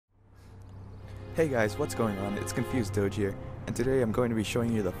Hey guys, what's going on? It's Confused Doge here, and today I'm going to be showing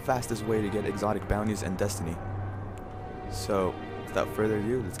you the fastest way to get exotic bounties and destiny. So, without further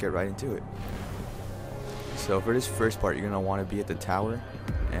ado, let's get right into it. So for this first part, you're going to want to be at the tower,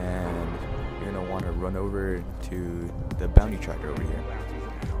 and you're going to want to run over to the bounty tracker over here.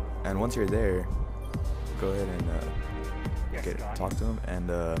 And once you're there, go ahead and talk to him and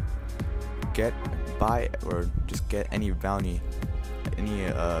buy or just get any bounty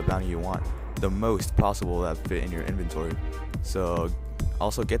you want, the most possible that fit in your inventory. So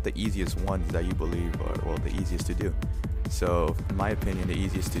also get the easiest ones that you believe are the easiest to do. So in my opinion, the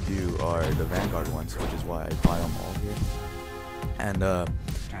easiest to do are the Vanguard ones, which is why I buy them all here. And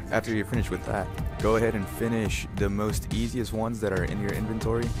after you're finished with that, go ahead and finish the most easiest ones that are in your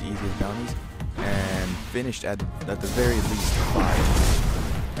inventory, the easiest bounties, and finish at the very least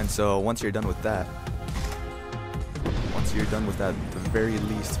 5. And so once you're done with that, the very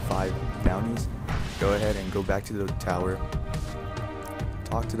least 5 bounties, go ahead and go back to the tower,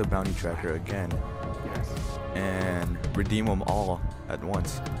 talk to the bounty tracker again, and redeem them all at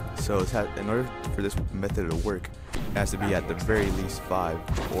once. So in order for this method to work, it has to be at the very least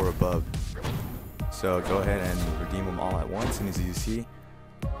 5 or above. So go ahead and redeem them all at once, and as you see,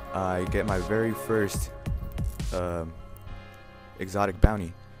 I get my very first exotic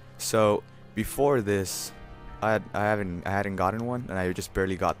bounty. So before this, I hadn't gotten one, and I just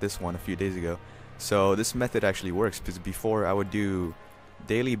barely got this one a few days ago. So this method actually works, because before I would do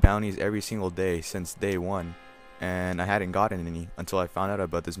daily bounties every single day since day 1, and I hadn't gotten any until I found out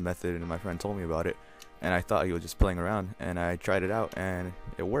about this method and my friend told me about it, and I thought he was just playing around, and I tried it out and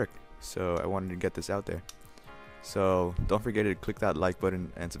it worked. So I wanted to get this out there. So don't forget to click that like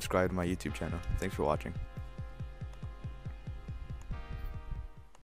button and subscribe to my YouTube channel. Thanks for watching.